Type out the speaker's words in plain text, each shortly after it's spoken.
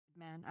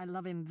man. I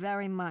love him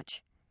very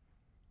much.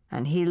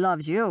 And he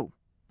loves you.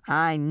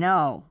 I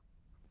know.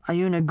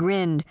 Iuna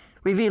grinned,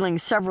 revealing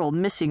several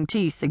missing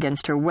teeth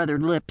against her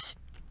weathered lips.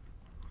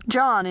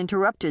 John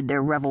interrupted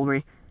their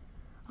revelry.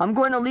 I'm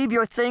going to leave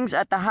your things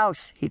at the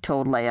house, he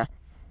told Leia.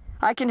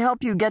 I can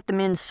help you get them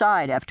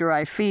inside after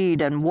I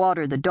feed and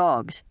water the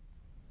dogs.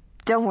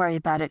 Don't worry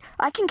about it.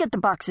 I can get the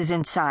boxes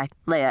inside,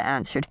 Leia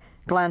answered,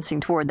 glancing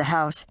toward the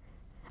house.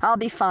 I'll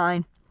be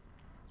fine.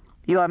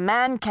 Your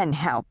man can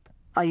help,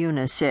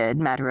 Iuna said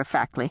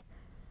matter-of-factly.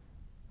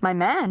 My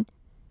man?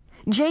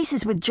 Jace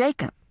is with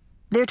Jacob.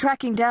 They're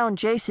tracking down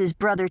Jace's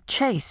brother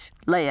Chase,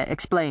 Leia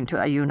explained to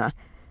Iuna.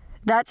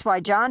 That's why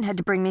John had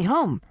to bring me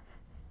home.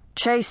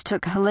 Chase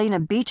took Helena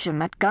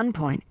Beecham at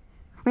gunpoint.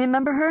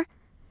 Remember her?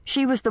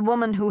 She was the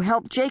woman who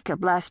helped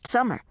Jacob last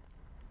summer.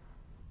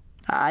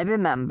 I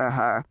remember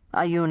her,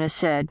 Iuna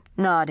said,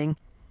 nodding.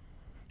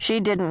 She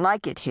didn't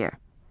like it here.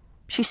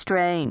 She's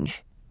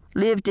strange.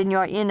 Lived in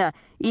your inner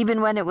even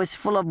when it was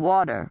full of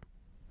water.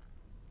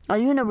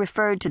 Iuna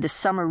referred to the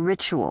summer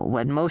ritual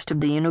when most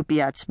of the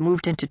Inupiats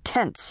moved into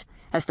tents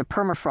as the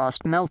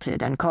permafrost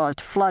melted and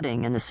caused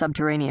flooding in the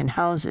subterranean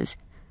houses.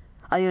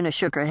 Iuna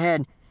shook her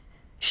head.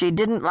 She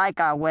didn't like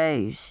our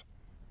ways,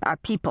 our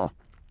people.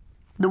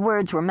 The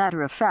words were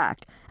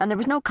matter-of-fact, and there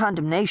was no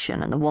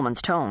condemnation in the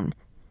woman's tone.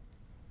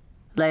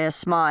 Leia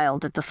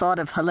smiled at the thought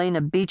of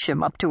Helena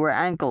Beecham up to her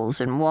ankles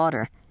in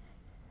water.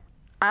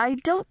 I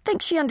don't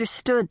think she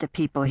understood the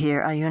people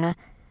here, Iuna.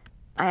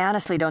 I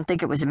honestly don't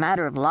think it was a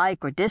matter of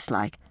like or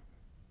dislike.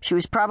 She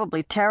was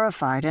probably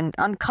terrified and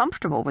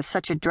uncomfortable with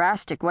such a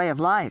drastic way of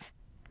life.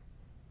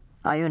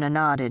 Iuna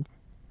nodded.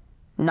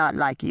 Not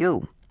like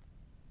you.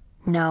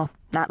 No,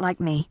 not like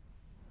me.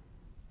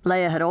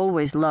 Leia had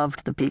always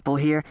loved the people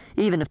here,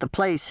 even if the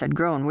place had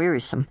grown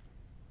wearisome.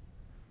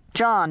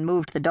 John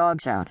moved the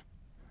dogs out.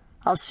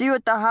 I'll see you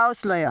at the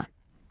house, Leia.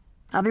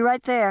 I'll be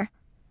right there.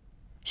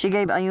 She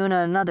gave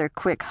Iuna another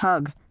quick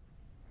hug.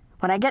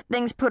 When I get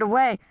things put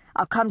away,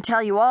 I'll come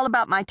tell you all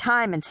about my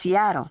time in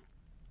Seattle.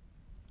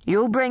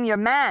 You'll bring your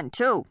man,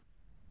 too.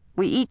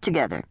 We eat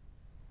together.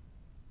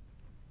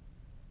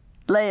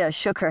 Leia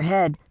shook her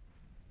head.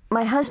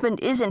 My husband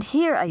isn't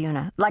here,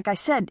 Iuna. Like I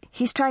said,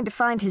 he's trying to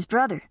find his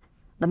brother.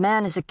 The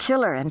man is a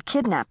killer and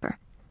kidnapper.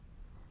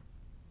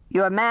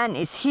 Your man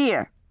is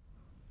here.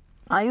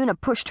 Iuna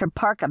pushed her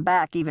parka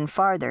back even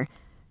farther.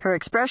 Her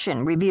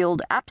expression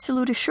revealed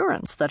absolute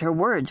assurance that her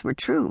words were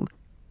true.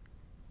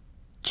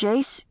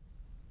 Jace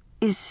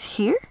is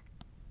here?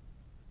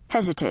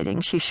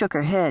 Hesitating, she shook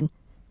her head.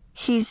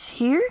 He's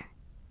here?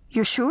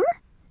 You're sure?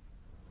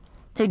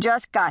 He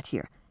just got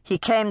here. He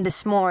came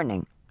this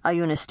morning,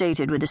 Iuna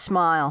stated with a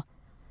smile.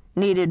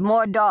 Needed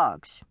more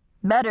dogs,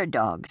 better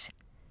dogs.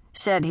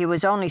 Said he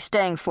was only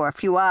staying for a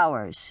few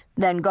hours,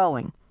 then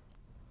going.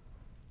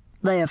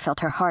 Leia felt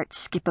her heart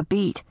skip a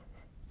beat.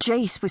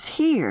 Jace was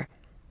here.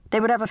 They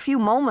would have a few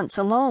moments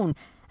alone,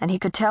 and he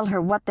could tell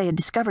her what they had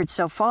discovered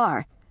so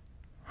far.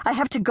 I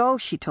have to go,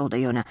 she told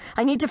Iuna.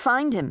 I need to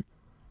find him.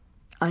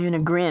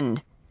 Iuna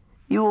grinned.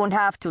 You won't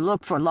have to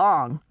look for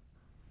long.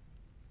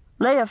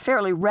 Leia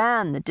fairly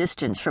ran the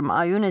distance from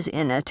Iuna's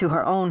inna to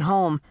her own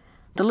home.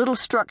 The little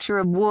structure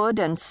of wood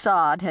and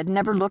sod had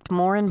never looked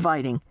more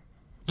inviting.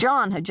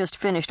 John had just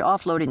finished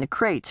offloading the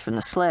crates from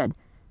the sled.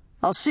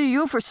 I'll see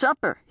you for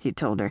supper, he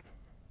told her.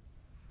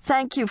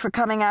 Thank you for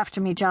coming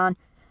after me, John.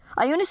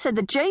 Iuna said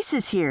that Jace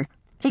is here.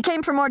 He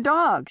came for more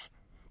dogs.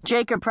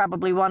 Jacob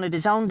probably wanted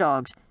his own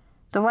dogs.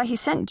 Though why he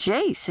sent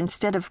Jace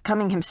instead of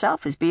coming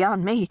himself is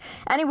beyond me.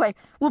 Anyway,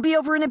 we'll be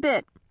over in a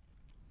bit.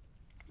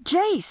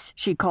 Jace,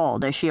 she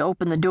called as she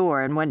opened the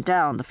door and went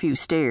down the few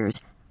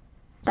stairs.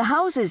 The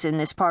houses in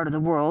this part of the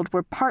world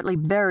were partly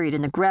buried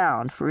in the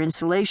ground for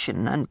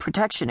insulation and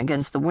protection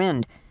against the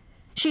wind.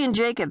 She and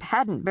Jacob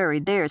hadn't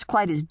buried theirs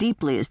quite as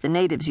deeply as the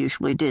natives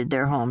usually did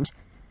their homes.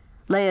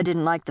 Leia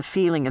didn't like the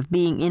feeling of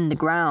being in the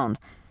ground.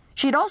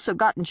 She had also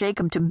gotten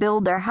Jacob to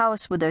build their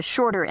house with a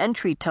shorter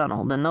entry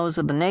tunnel than those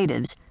of the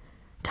natives.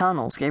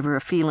 Tunnels gave her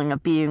a feeling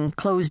of being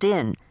closed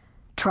in,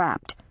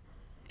 trapped.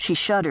 She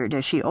shuddered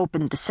as she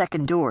opened the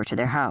second door to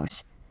their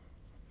house.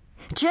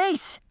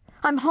 Jace,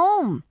 I'm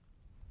home.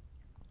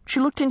 She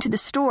looked into the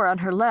store on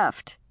her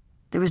left.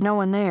 There was no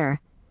one there.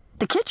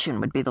 The kitchen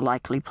would be the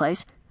likely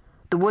place.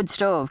 The wood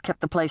stove kept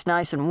the place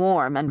nice and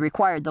warm and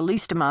required the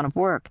least amount of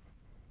work.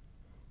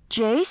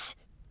 Jace?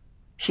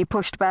 She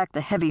pushed back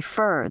the heavy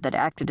fur that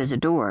acted as a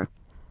door.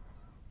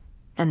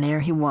 And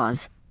there he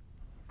was.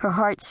 Her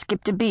heart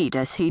skipped a beat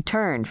as he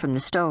turned from the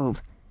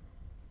stove.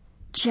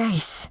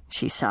 Jace,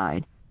 she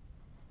sighed.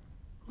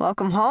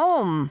 Welcome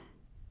home,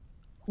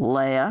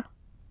 Leia.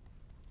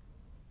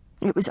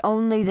 It was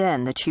only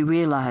then that she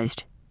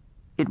realized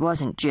it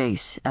wasn't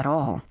Jace at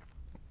all.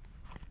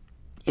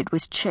 It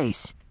was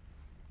Chase.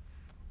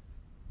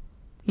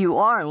 You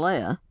are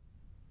Leia,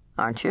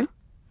 aren't you?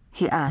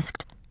 He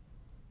asked.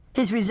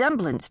 His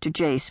resemblance to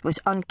Jace was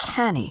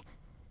uncanny,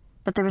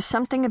 but there was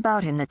something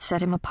about him that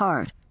set him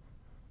apart.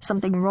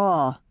 Something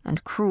raw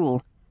and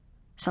cruel.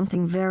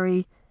 Something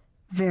very,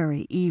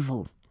 very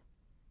evil.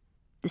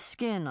 The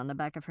skin on the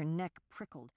back of her neck prickled.